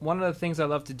one of the things I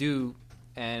love to do,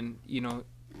 and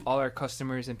all our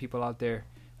customers and people out there,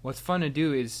 what's fun to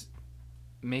do is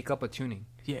make up a tuning.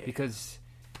 Yeah. Because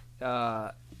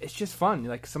it's just fun.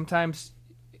 Like sometimes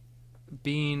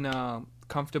being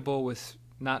comfortable with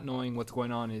not knowing what's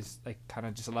going on is like kind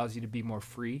of just allows you to be more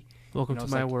free. Welcome to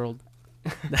my world.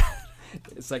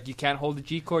 It's like you can't hold a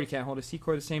G chord, you can't hold a C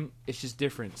chord the same. It's just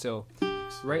different. So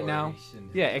right now,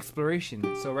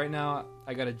 exploration. So right now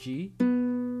I got a G,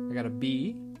 I got a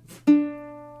B,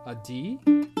 a D,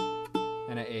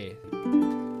 and an A.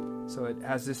 So it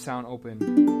has this sound open.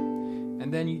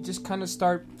 And then you just kind of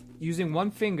start using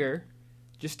one finger.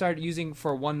 Just start using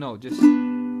for one note.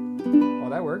 Oh,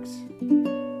 that works.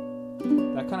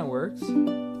 That kind of works.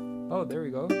 Oh, there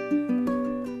we go.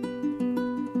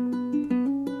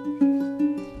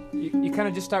 You kind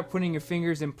of just start putting your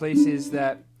fingers in places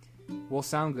that will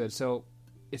sound good. So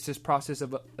it's this process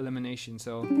of elimination.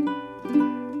 So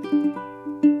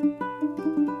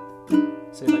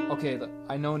say like, okay,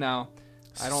 I know now.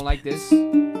 I don't like this.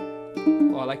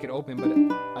 Well, I like it open, but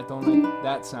I don't like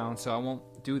that sound, so I won't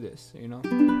do this, For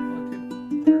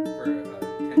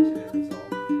tension and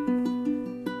resolve.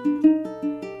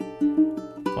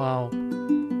 Wow.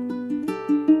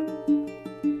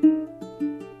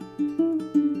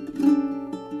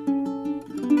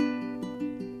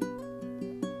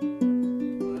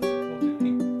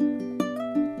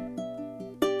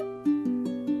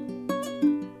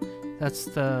 That's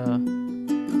the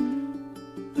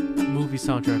movie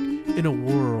soundtrack. In a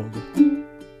world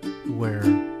where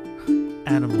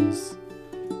animals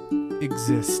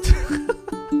exist.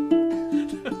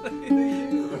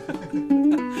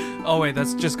 Oh wait,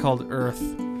 that's just called Earth.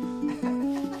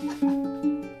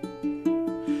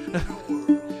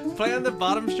 Play on the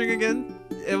bottom string again.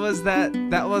 It was that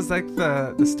was like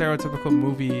the stereotypical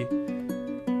movie.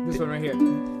 This one right here.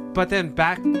 But then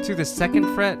back to the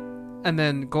second fret, and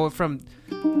then go from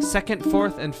second,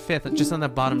 fourth, and fifth, just on the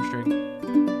bottom string.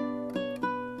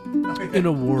 In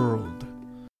a world.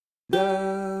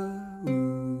 The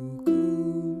ukulele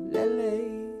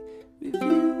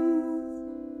review.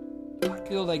 I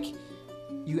feel like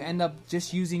you end up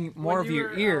just using more of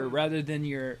your ear rather than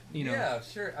your, Yeah,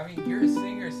 sure. I mean, you're a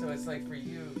singer, so it's like for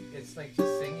you, it's like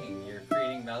just singing. You're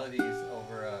creating melodies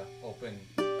over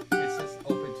it's just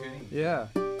open tuning. Yeah.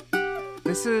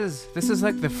 This is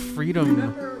like the freedom.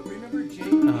 Remember Jake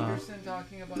Peterson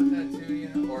talking about that too,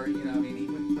 Or, I mean, he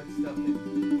would put stuff in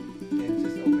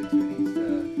just open tunings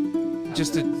to...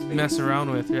 Just to mess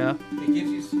around with, yeah. It gives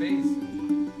you space.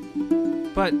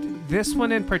 But this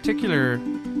one in particular,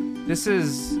 this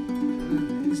is...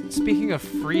 Speaking of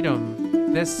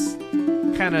freedom, this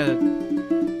kind of...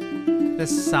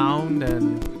 This sound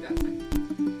and...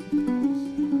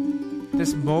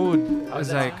 This mode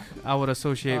is like... I would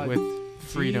associate with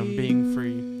freedom, being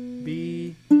free.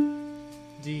 B,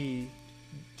 D,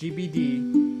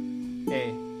 GBD,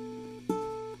 A.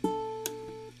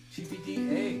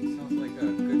 GBDA sounds like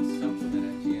a good supplement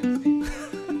at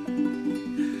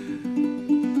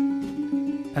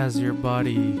GNC. As your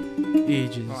body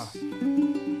ages,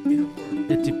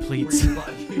 it depletes.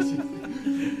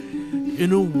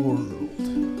 In a world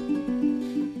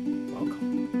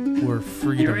where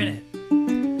freedom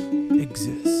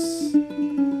exists.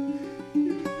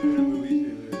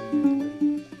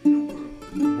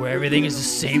 Where everything is the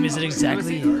same as it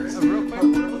exactly is.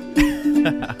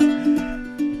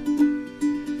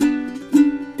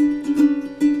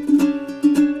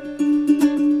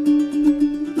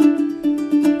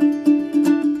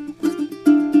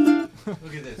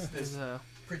 Look at this. This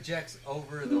projects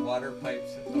over the water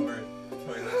pipes over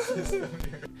toilet system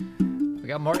here. We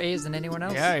got more A's than anyone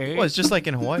else. Yeah, Well, it's just like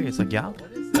in Hawaii. It's like, yeah. What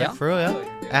is Yeah. that? For real,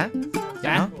 yeah.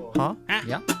 Yeah. Huh?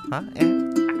 Yeah. Huh? Look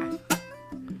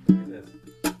at this.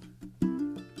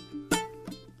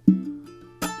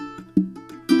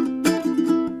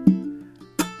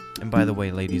 And by the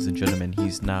way, ladies and gentlemen,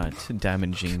 he's not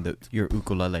damaging your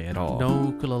ukulele at all.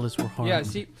 No ukuleles were harmed. Yeah,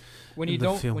 see, when you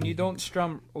film. don't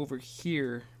strum over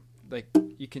here, like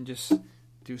you can just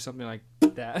do something like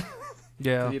that.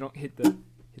 Yeah. You don't hit the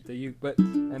uke.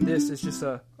 And this is just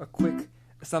a quick.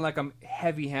 It's not like I'm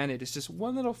heavy-handed. It's just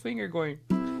one little finger going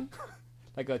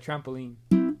like a trampoline.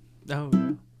 Oh,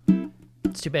 yeah.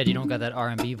 It's too bad you don't got that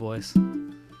R&B voice.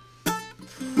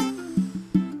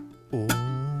 Oh,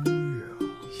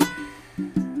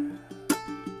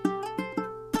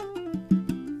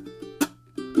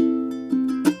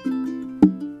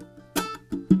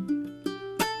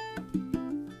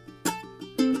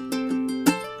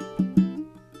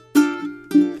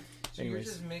 So you're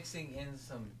just mixing in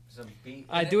some beat.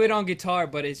 I do it on guitar,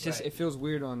 but it's just Right. it feels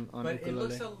weird on But ukulele. it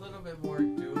looks a little bit more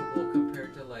doable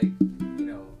compared to like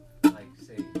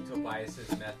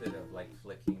method of like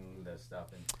flicking the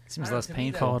stuff. And Seems I don't know, less to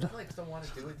me, that- painful. I like don't want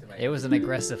to do it to my. It was an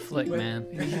aggressive flick,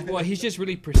 man. Well, he's just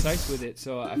really precise with it,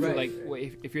 so I feel Right, like right. well,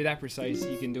 if you're that precise,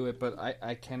 you can do it. But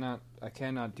I cannot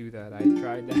do that. I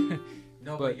tried that.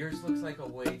 No, but- but yours looks like a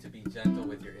way to be gentle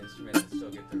with your instrument and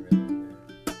still get the rhythm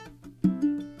there.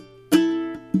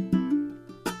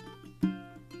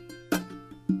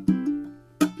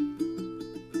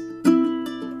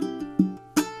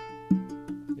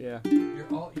 Yeah,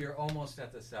 You're almost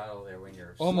at the saddle there when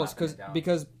you're almost slapping it down.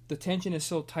 because the tension is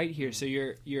so tight here, so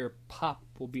your pop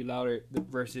will be louder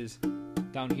versus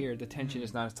down here. The tension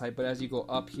is not as tight, but as you go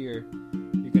up here,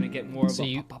 you're gonna get more of So a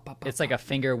you- pop, pop, pop, It's like a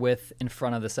finger width in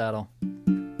front of the saddle.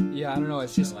 yeah. I don't know.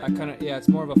 It's just Like I kind of it's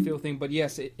more of a feel thing. But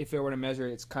yes, if I were to measure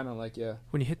it, it's kind of like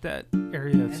When you hit that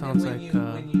area, it And sounds then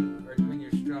like when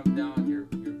you're strummed down, you're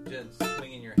just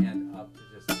swinging your hand up to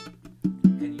just,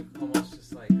 and you almost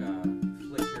just like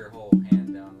flick your whole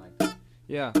hand down like that.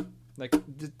 yeah, like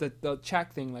the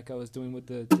chack thing, like I was doing with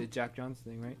the Jack Johnson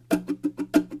thing, right?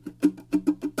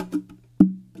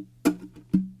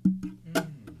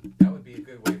 That would be a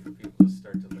good way for people to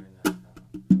start to learn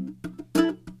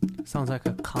that. sounds like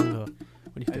a conga.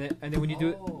 When you hit And then when you do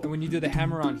it, Oh. and when you do the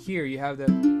hammer on here, you have the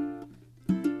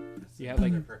you have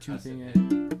like Another two percussive things.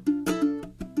 hit.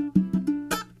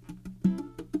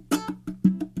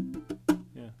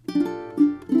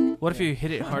 what if you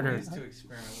hit it Fun harder? ways to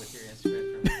experiment with your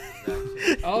instrument from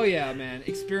exactly. Oh yeah, man,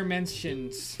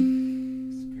 experimentations.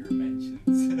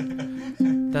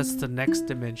 Experimentations. That's the next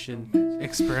dimension.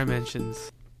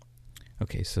 Experimentations.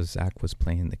 Okay, so Zach was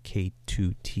playing the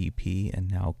K2TP,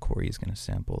 and now Corey is going to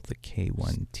sample the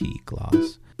K1T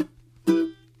gloss. There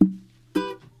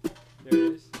it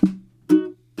is.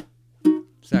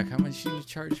 Zach, how much do you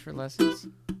charge for lessons?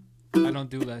 I don't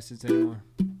do lessons anymore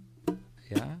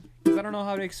Yeah. because I don't know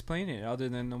how to explain it other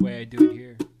than the way I do it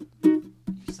here. You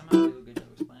somehow do a good job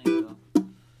explaining it, though.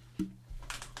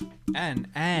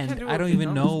 And can't do it I don't with your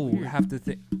even nose, know weird. half the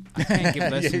thing. I can't give Yeah,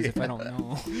 lessons if yeah. I don't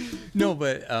know. No,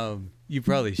 but you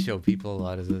probably show people a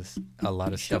lot of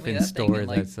stuff in store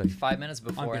that's like 5 minutes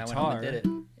before, and I went home and guitar. did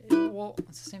it. Well,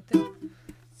 it's the same thing.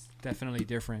 Definitely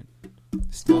different.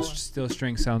 Still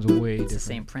string sounds way It's different. the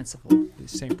same principle. The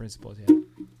same principles, yeah.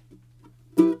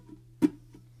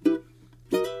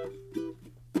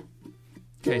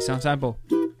 Okay, sound sample.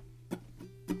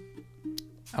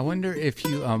 I wonder if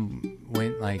you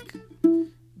went like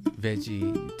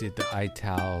veggie, did the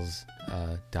Itals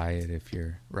diet, if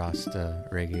your Rasta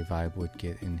reggae vibe would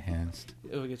get enhanced.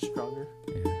 It will get stronger.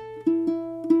 Yeah.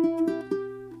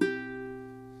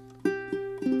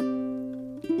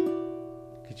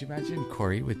 Could you imagine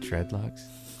Corey with dreadlocks?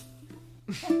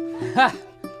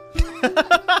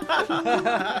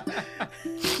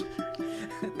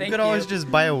 You could always just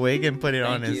buy a wig and put it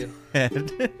on Thank his you.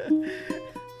 head.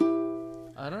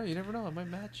 I don't know. You never know. It might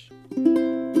match.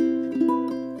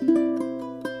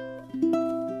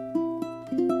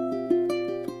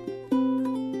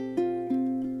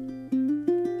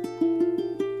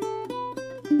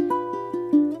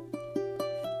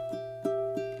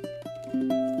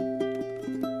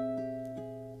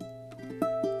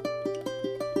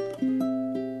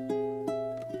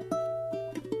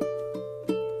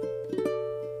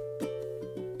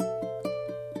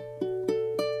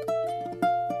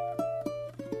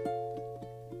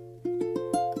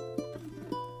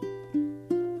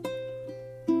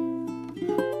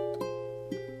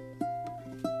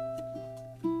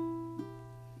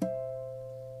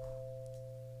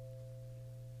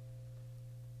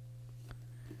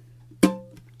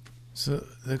 So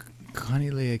the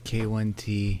Kanile'a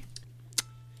K1T,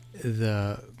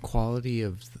 the quality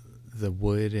of the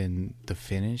wood and the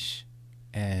finish,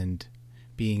 and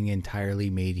being entirely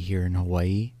made here in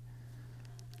Hawaii,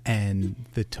 and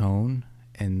the tone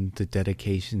and the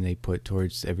dedication they put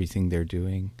towards everything they're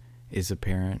doing is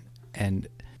apparent. And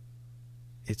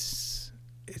it's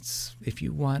if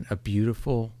you want a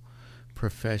beautiful,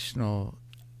 professional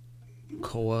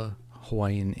koa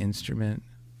Hawaiian instrument,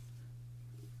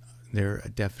 they're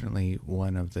definitely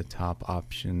one of the top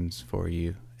options for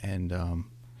you. And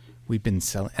we've been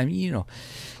selling, I mean, you know,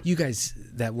 you guys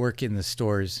that work in the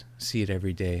stores see it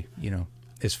every day, you know,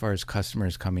 as far as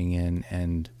customers coming in.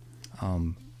 And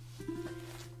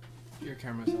Your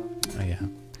camera's off. oh yeah,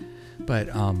 but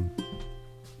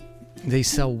they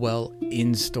sell well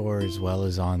in store as well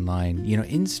as online. You know,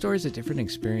 in store is a different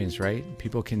experience, right?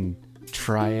 People can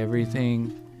try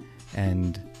everything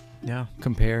and Yeah.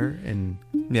 compare, and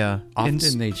Yeah.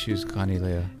 often they choose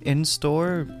Kanile'a. In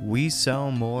store, we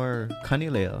sell more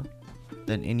Kanile'a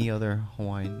than any other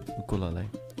Hawaiian ukulele.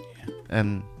 Yeah.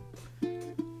 And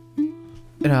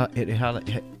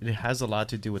It has a lot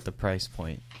to do with the price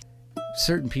point.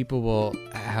 Certain people will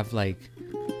have like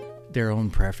their own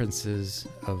preferences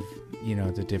of, you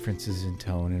know, the differences in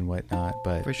tone and whatnot,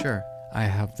 but For sure. I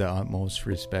have the utmost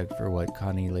respect for what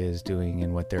Kanile'a is doing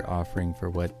and what they're offering for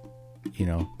what, you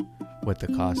know, what the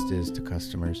cost is to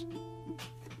customers.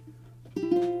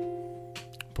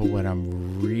 But what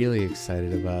I'm really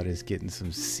excited about is getting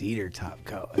some cedar top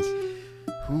colors.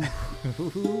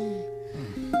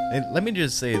 And let me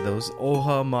just say, those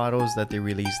OHA models that they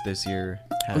released this year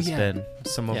has been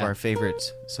some of our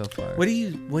favorites so far. What do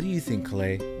you think,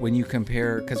 Clay, when you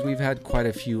compare? Because we've had quite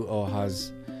a few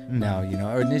OHAs now. You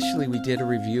know, initially we did a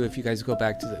review. If you guys go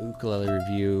back to the ukulele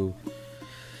review,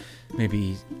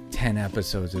 maybe 10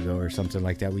 episodes ago or something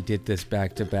like that, we did this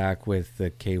back to back with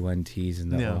the K1Ts and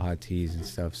the OHA Ts and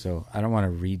stuff. So I don't want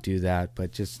to redo that,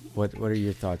 but just what are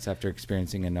your thoughts after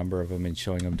experiencing a number of them and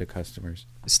showing them to customers?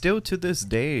 Still to this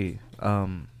day,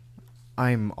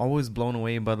 I'm always blown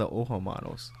away by the OHA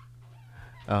models.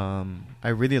 I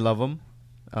really love them.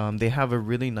 They have a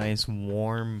really nice,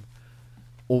 warm,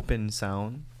 open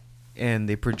sound, and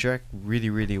they project really,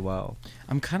 really well.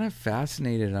 I'm kind of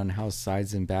fascinated on how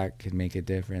sides and back can make a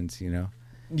difference, you know?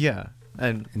 Yeah,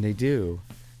 and they do.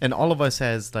 And all of us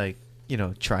has, like, you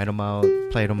know, tried them out,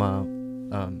 played them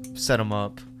out, set them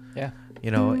up. Yeah.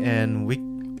 You know,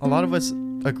 and a lot of us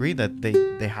agree that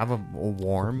they have a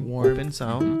warm, open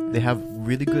sound. Mm-hmm. They have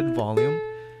really good volume,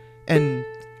 and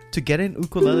to get an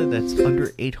ukulele that's under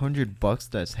 $800,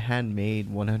 that's handmade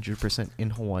 100%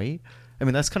 in Hawaii, I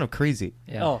mean, that's kind of crazy.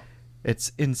 Yeah. Oh.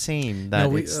 It's insane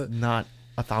that it's not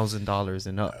 $1,000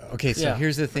 and up. Okay, so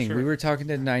here's the thing. sure. We were talking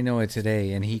to Nainoa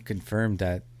today, and he confirmed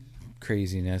that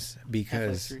craziness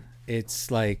because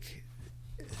it's like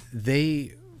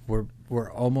they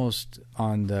were almost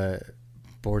on the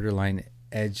borderline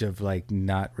edge of like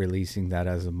not releasing that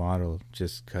as a model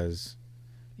just because,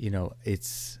 you know,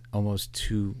 it's almost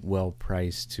too well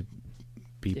priced to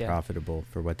be profitable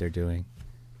for what they're doing.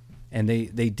 And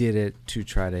they did it to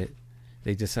try to,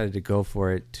 they decided to go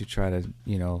for it to try to,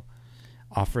 you know,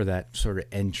 offer that sort of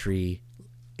entry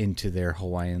into their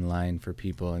Hawaiian line for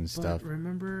people and stuff. But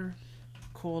remember,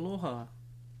 Koaloha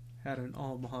had an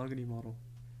all mahogany model,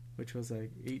 which was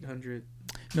like 800.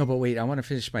 No, but wait, I want to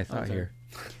finish my thought here.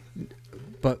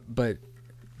 But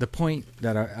the point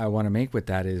that I want to make with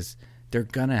that is they're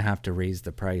gonna have to raise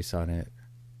the price on it,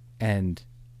 and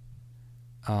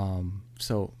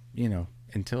so, you know,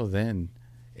 until then,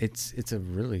 it's a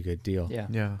really good deal.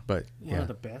 Yeah. But One of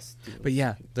the best deals. But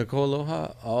yeah, the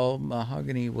Koaloha all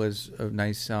mahogany was a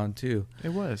nice sound too. It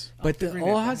was. But the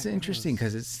Aloha's interesting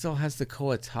because it still has the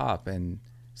koa top, and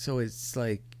so it's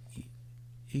like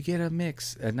you get a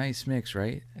nice mix,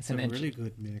 right? It's a really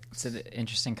good mix. It's an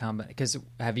interesting combo. Because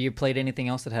have you played anything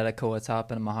else that had a koa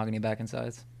top and a mahogany back and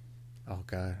sides? Oh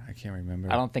God, I can't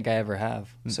remember. I don't think I ever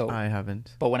have. So I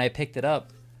haven't. But when I picked it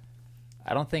up,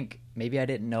 I don't think, maybe I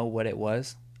didn't know what it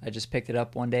was. I just picked it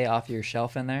up one day off your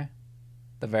shelf in there,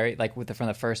 from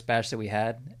the first batch that we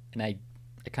had, and I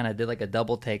kind of did like a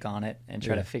double take on it and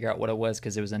try to figure out what it was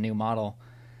because it was a new model.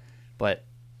 But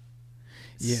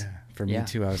for me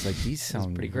too, I was like, these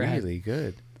sound really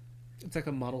good. It's like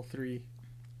a Model 3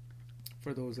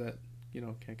 for those that, you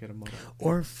know, can't get a Model 3.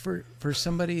 Or for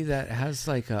somebody that has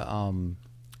like a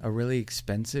really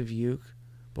expensive uke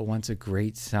but wants a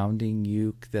great sounding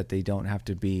uke that they don't have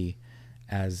to be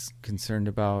as concerned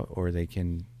about, or they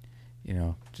can, you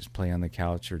know, just play on the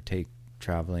couch or take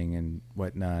traveling and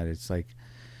whatnot. It's like,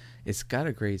 it's got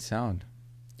a great sound,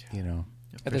 you know.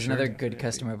 But there's another good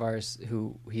customer of ours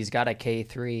who he's got a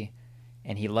K3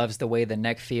 and he loves the way the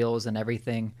neck feels and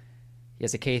everything. He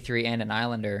has a K3 and an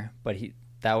Islander, but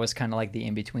that was kind of like the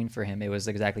in-between for him. It was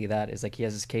exactly that. It's like he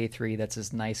has his K3 that's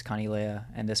his nice Kanile'a,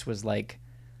 and this was like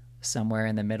somewhere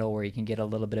in the middle where you can get a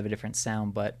little bit of a different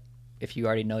sound, but if you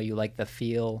already know you like the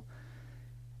feel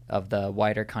of the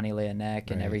wider Kanile'a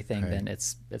neck and everything, then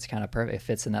it's kind of perfect. It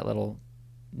fits in that little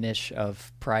niche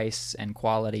of price and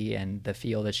quality and the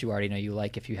feel that you already know you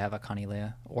like if you have a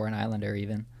Kanile'a or an Islander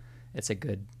even. It's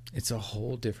a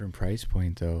whole different price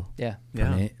point though. Yeah.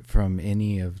 From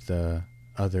any of the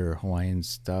other Hawaiian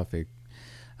stuff.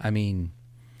 I mean,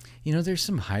 you know, there's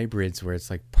some hybrids where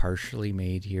it's like partially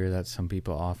made here that some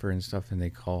people offer and stuff and they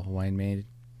call Hawaiian made.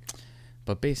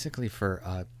 But basically for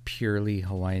a purely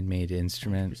Hawaiian made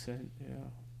instrument,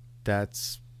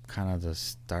 that's kind of the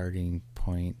starting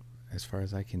point as far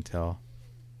as I can tell.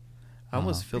 I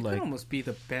almost feel like it could almost be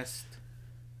the best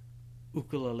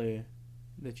ukulele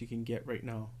that you can get right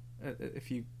now, if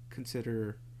you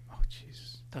consider. Oh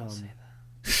Jesus! Don't say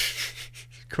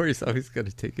Corey's always got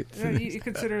to take it. Yeah, you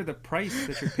consider the price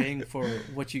that you're paying for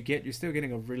what you get. You're still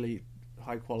getting a really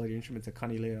high quality instrument, a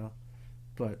Kanile'a,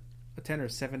 but a tenor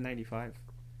is $7.95.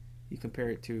 You compare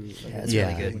it to like That's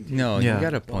yeah, really good. no, Yeah. you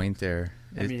got a point there.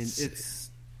 I mean, it's.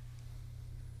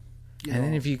 And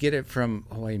then if you get it from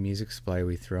Hawaii Music Supply,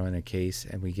 we throw in a case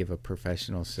and we give a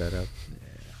professional setup.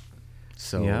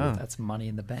 So Yeah. That's money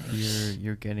in the bank.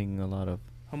 You're getting a lot of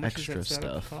how much extra does that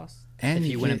setup stuff. cost? and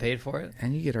if you wouldn't get, have paid for it,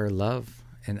 and you get our love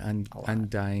and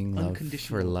undying love for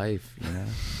Unconditional. life. You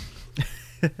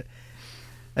know.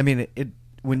 I mean, it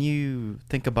when you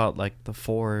think about like the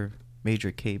 4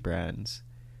 major K brands,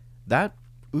 that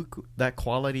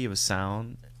quality of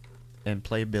sound and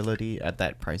playability at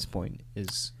that price point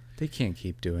is. They can't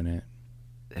keep doing it.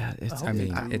 Yeah, it's. I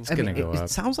mean, it's gonna go up. It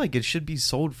sounds like it should be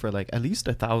sold for like at least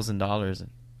 $1,000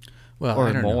 Well, or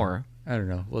I don't more. know. I don't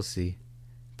know. We'll see.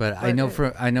 But I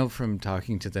know from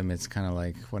talking to them, it's kind of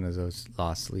like one of those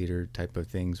lost leader type of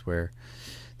things where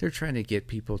they're trying to get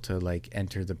people to like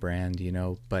enter the brand, you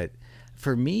know. But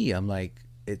for me, I'm like,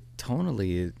 it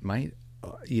tonally, it might,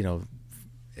 you know,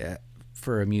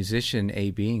 for a musician,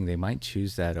 they might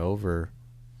choose that over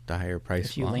the higher price.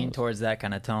 if you lean models. towards that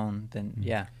kind of tone, then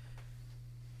yeah.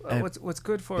 What's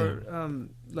good for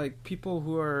like people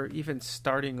who are even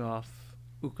starting off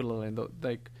ukulele and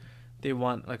like they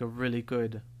want like a really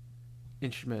good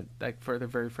instrument like for the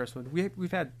very first one.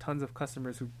 We've had tons of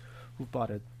customers who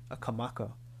bought a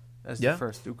Kamaka as the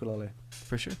first ukulele,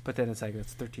 For sure. but then it's like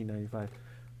it's $13.95.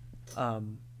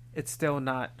 It's still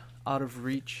not out of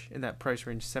reach in that price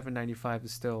range. $7.95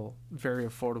 is still very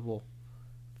affordable,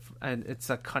 and it's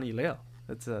a Kanile'a.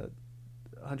 It's a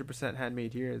 100%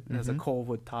 handmade here. It has a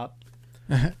coalwood top.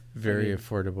 Very I mean-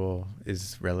 affordable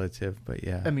is relative, but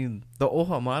yeah. I mean, the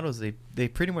Oha models, they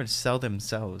pretty much sell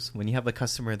themselves. When you have a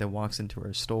customer that walks into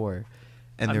our store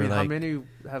and I they're mean, like, how many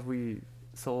have we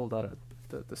sold out of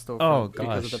the store Oh,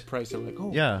 because of gosh. the price? They're like,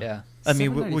 oh, yeah. Yeah. I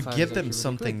mean, we'll $7.95 is give actually them really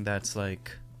something good. that's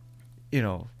like, you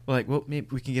know, like maybe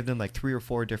we can give them like 3 or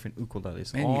 4 different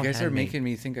ukuleles. Man, all you guys are handmade. making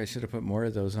me think I should have put more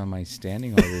of those on my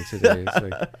standing order today. It's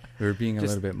like we were being a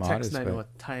Just little bit text modest, 901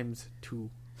 but times 2.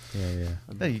 yeah. on Yeah,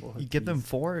 the you Oha give them keys.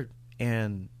 4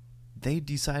 and they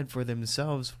decide for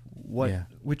themselves Yeah.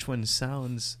 which one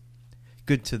sounds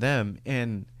good to them,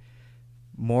 and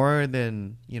more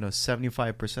than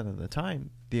 75% of the time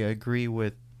they agree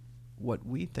with what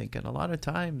we think, and a lot of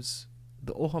times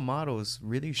the Oha models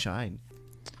really shine.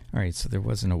 All right, so there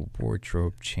wasn't a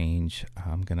wardrobe change.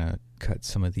 I'm going to cut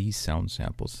some of these sound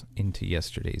samples into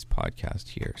yesterday's podcast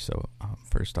here. So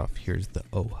first off, here's the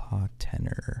Oha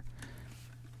tenor.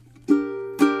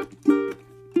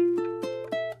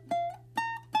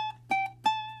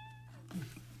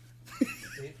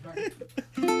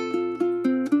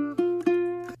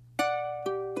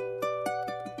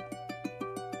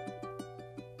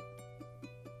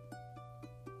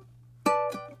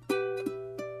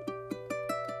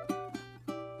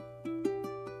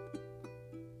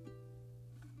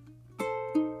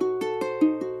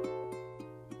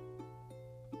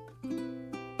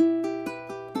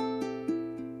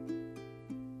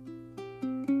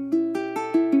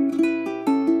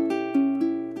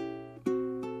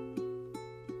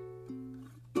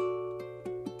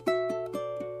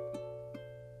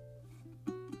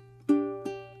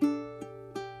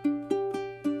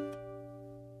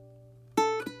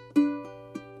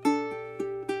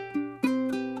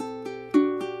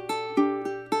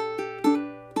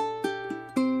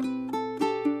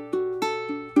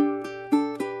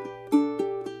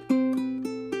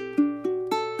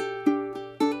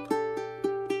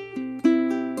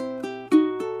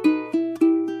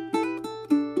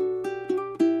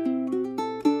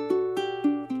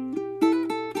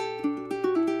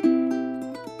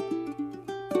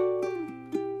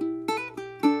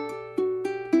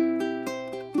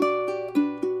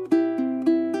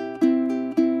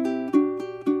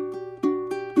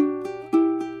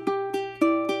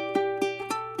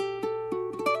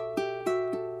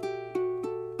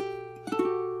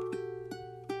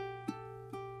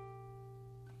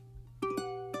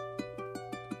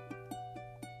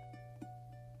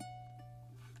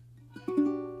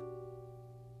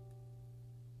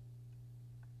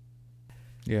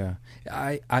 Yeah.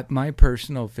 I my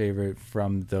personal favorite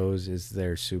from those is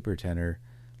their super tenor.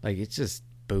 Like it just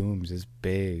booms, it's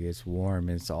big, it's warm,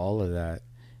 it's all of that.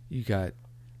 You got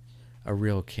a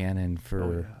real cannon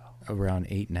for around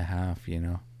 8.5, you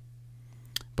know.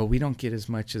 But we don't get as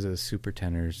much as a super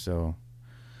tenor, so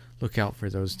look out for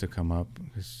those to come up,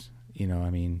 'cause, you know, I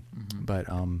mean, but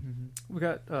We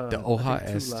got the I Oha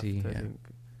think 2 ST, left, I yeah. think,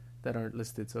 that aren't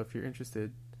listed. So if you're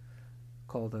interested,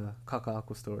 call the Kaka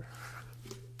Aqua store.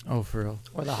 Oh, for real?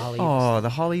 Or the Holly. Oh, the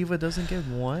Haleiwa doesn't get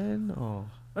one? Oh.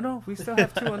 Oh no, we still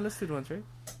have 2 unlisted ones, right?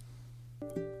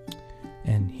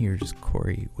 And here's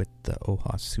Corey with the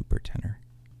Oha Super Tenor.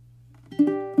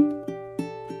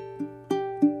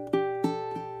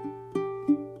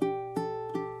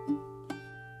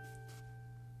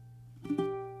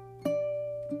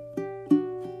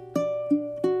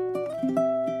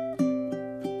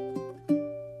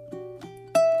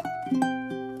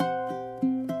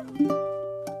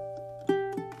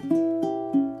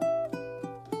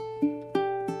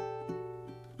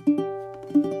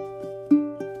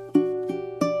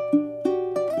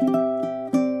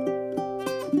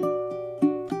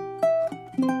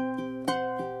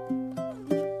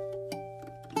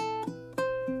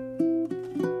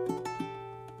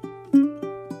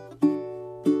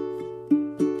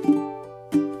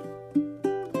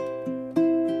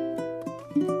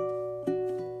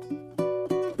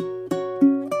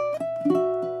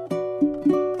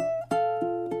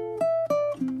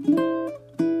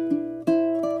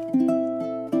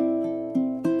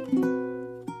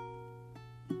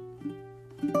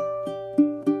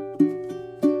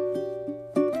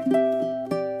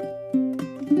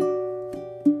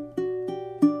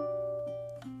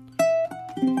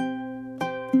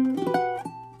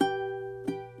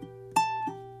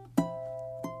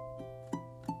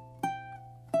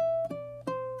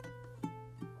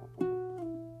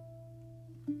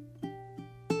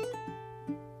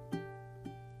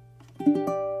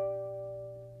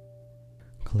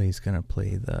 Clay's gonna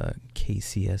play the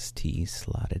KCST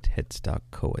slotted headstock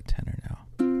Koa tenor now.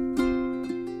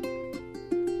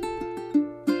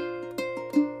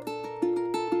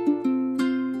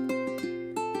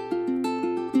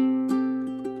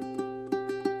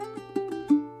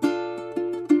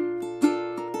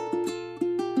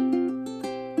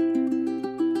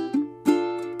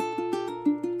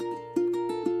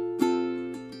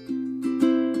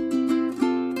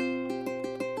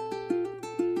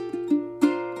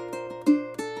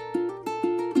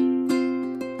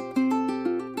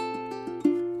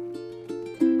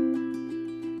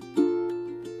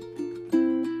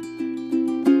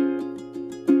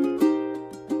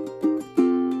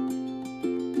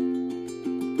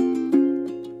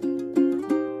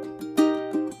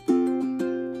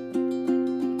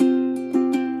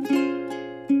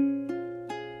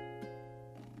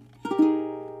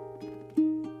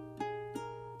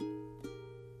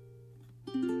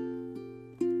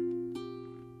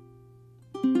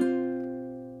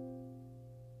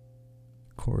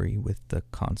 Corey with the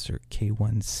concert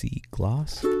K1C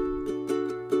gloss.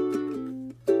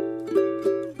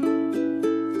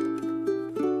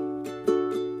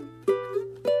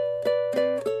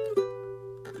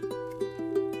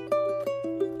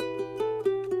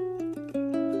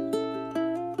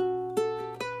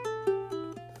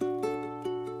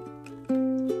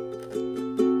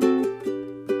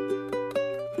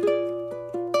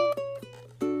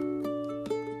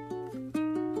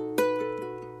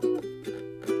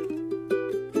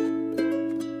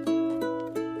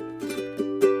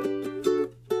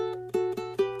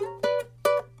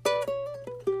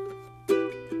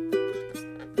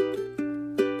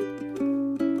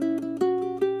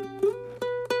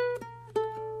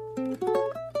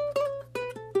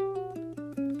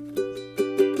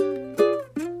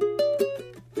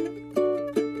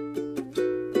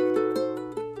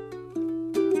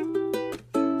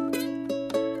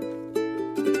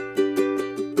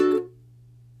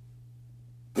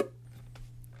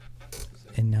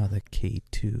 And now the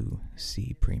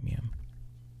K2C Premium.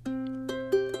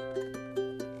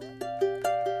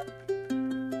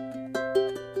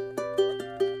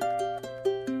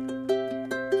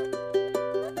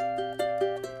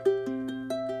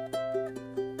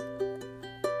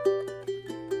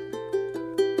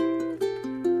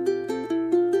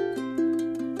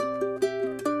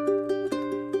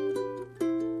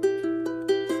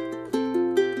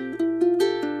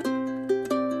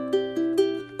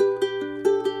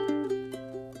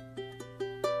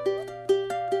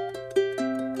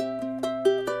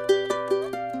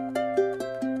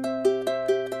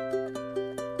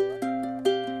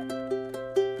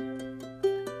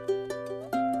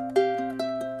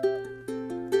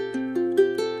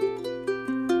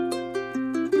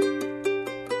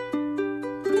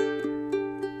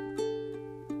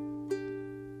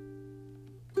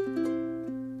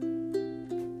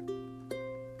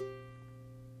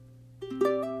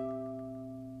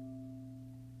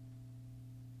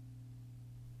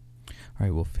 All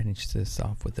right, we'll finish this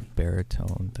off with a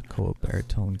baritone, the Koa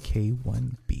baritone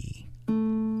K1B.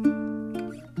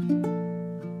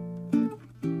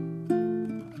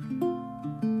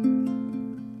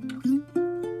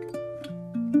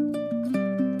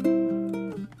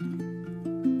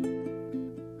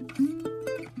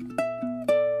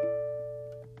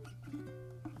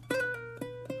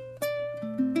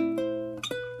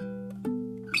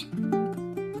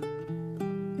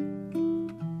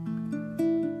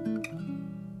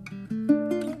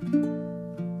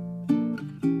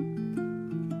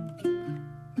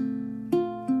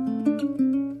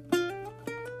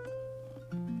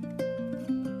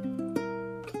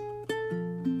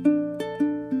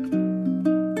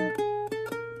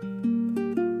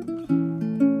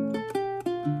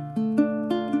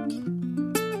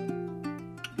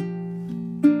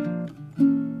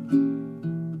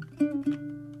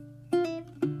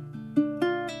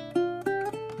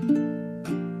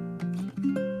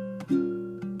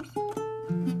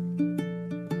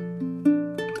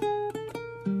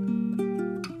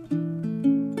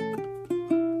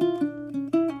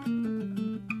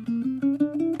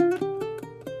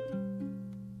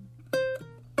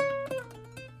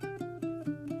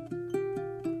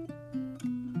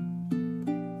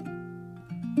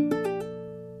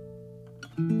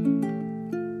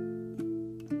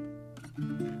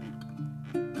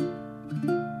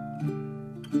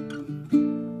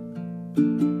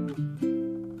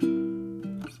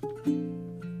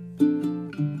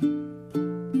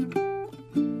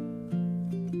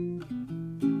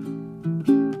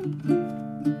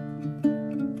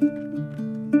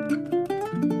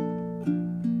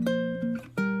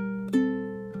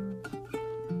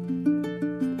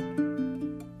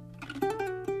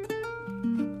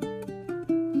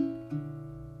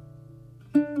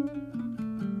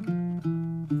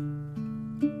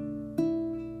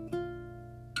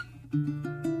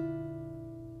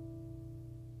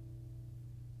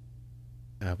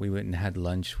 we went and had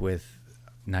lunch with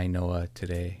Kanile'a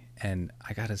today, and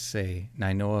I gotta say,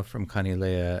 Kanile'a from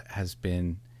Kanile'a has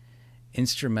been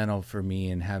instrumental for me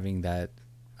in having that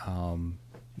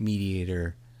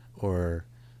mediator or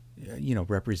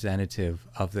representative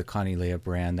of the Kanile'a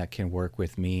brand that can work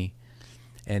with me.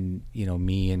 And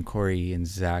me and Corey and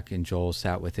Zach and Joel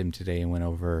sat with him today and went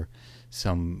over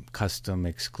some custom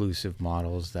exclusive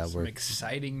models that Some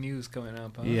exciting news coming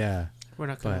up, huh? Yeah. We're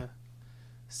not gonna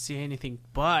see anything,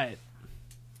 but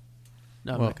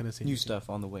no, I'm not gonna see new anything. stuff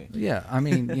on the way. Yeah, I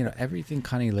mean, everything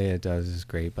Kanile'a does is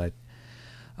great, but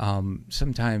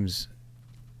sometimes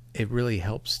it really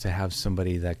helps to have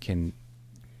somebody that can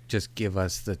just give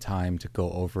us the time to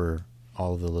go over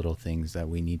all of the little things that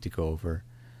we need to go over.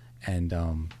 And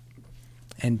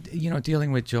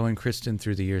dealing with Joe and Kristen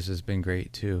through the years has been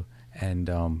great too. And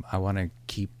I want to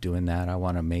keep doing that. I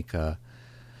want to make a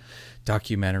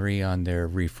documentary on their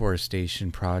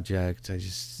reforestation project.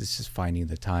 It's just finding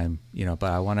the time, but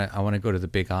I want to go to the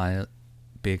Big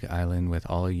Island with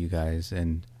all of you guys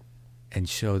and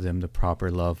show them the proper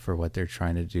love for what they're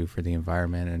trying to do for the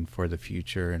environment and for the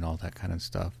future and all that kind of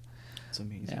stuff. It's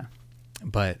amazing. Yeah.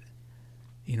 But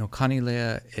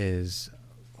Kanile'a is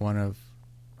one of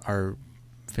our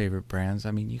favorite brands.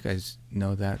 I mean, you guys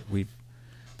know that we've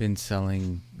been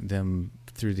selling them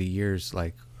through the years,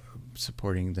 like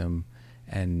supporting them,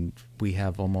 and we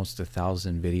have almost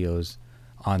 1,000 videos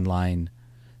online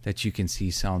that you can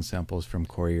see sound samples from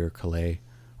Corey or Calais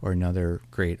or another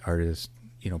great artist,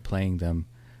 playing them.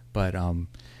 But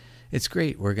it's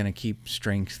great. We're going to keep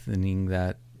strengthening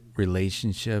that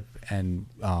relationship and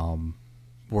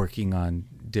working on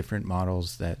different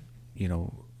models that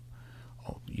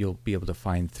you'll be able to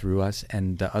find through us.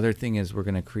 And the other thing is we're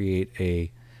going to create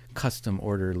a custom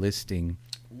order listing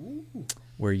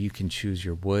where you can choose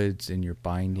your woods and your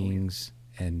bindings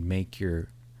and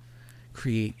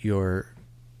create your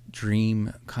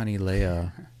dream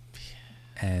Kanile'a.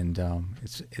 And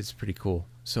it's pretty cool.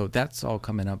 So that's all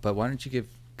coming up. But why don't you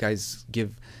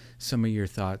give some of your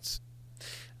thoughts?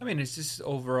 I mean, it's just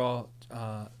overall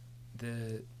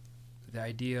the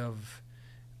idea of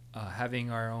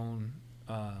having our own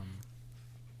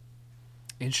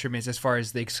instruments as far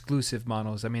as the exclusive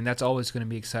models. I mean, that's always going to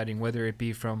be exciting, whether it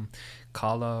be from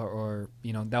Kala or,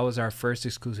 that was our first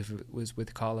exclusive, was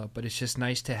with Kala. But it's just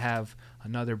nice to have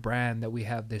another brand that we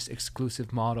have this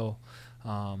exclusive model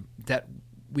that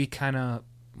we kind of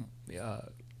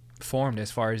formed as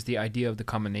far as the idea of the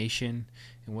combination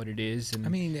and what it is. And I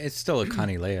mean, it's still a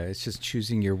Kanile'a. It's just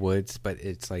choosing your woods, but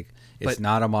it's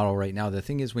not a model right now. The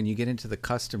thing is, when you get into the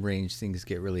custom range, things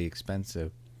get really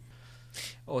expensive.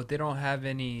 Oh, they don't have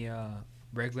any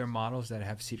regular models that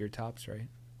have cedar tops, right?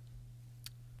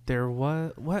 There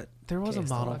was a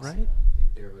model, right? I don't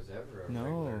think there was ever a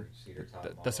regular cedar top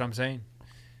model. That's what I'm saying.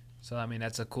 So, I mean,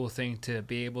 that's a cool thing to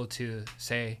be able to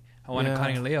say, I want a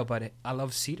Kanile'a, but I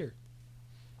love cedar.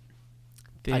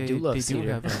 I do love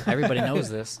cedar. Everybody knows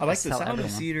this. I like the Tell sound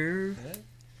everyone. of cedar.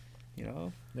 Yeah,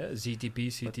 ZTP,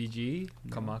 CTG,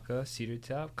 Kamaka, cedar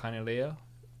top, Kanile'a,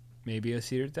 maybe a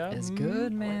cedar top. It's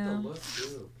good, man. Can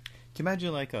you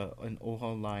imagine like an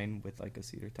Oha line with like a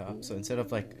cedar top? So instead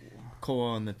of like koa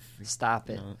on the Stop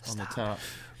it. on the top,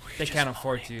 They can't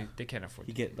afford to. They can't afford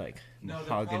you to. get like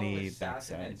mahogany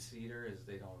backside. Cedar is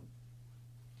they don't.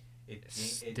 It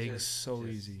stings so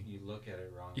easy. You look at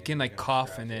it wrong. You can like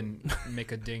cough and then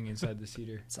make a ding inside the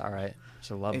cedar. It's all right. It's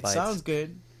a love It bites. sounds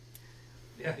good.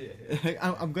 Yeah.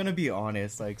 I'm gonna be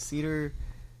honest. Like cedar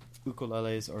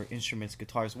ukuleles or instruments,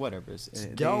 guitars, whatever.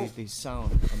 dope. They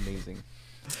sound amazing.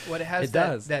 What it has It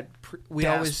does. We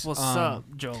That's always what's up,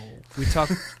 Joel. we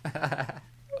talk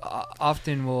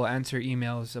often we'll answer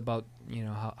emails about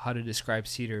how to describe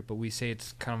cedar, but we say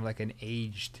it's kind of like an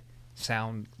aged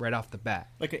sound right off the bat.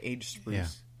 Like an aged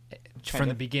spruce. From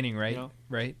the of, beginning, right? you know?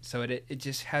 Right. So it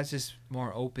just has this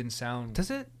more open sound. Does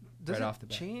it Right off the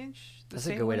bat. change the That's a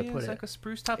same good way to way put as it. like a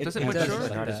spruce top? It Does it does, mature?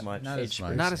 but not as much. Not as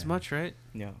much. Not as much, right?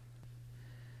 Yeah.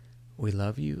 We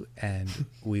love you, and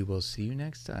we will see you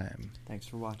next time. Thanks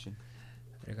for watching.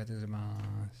 ありがとうございま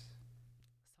す。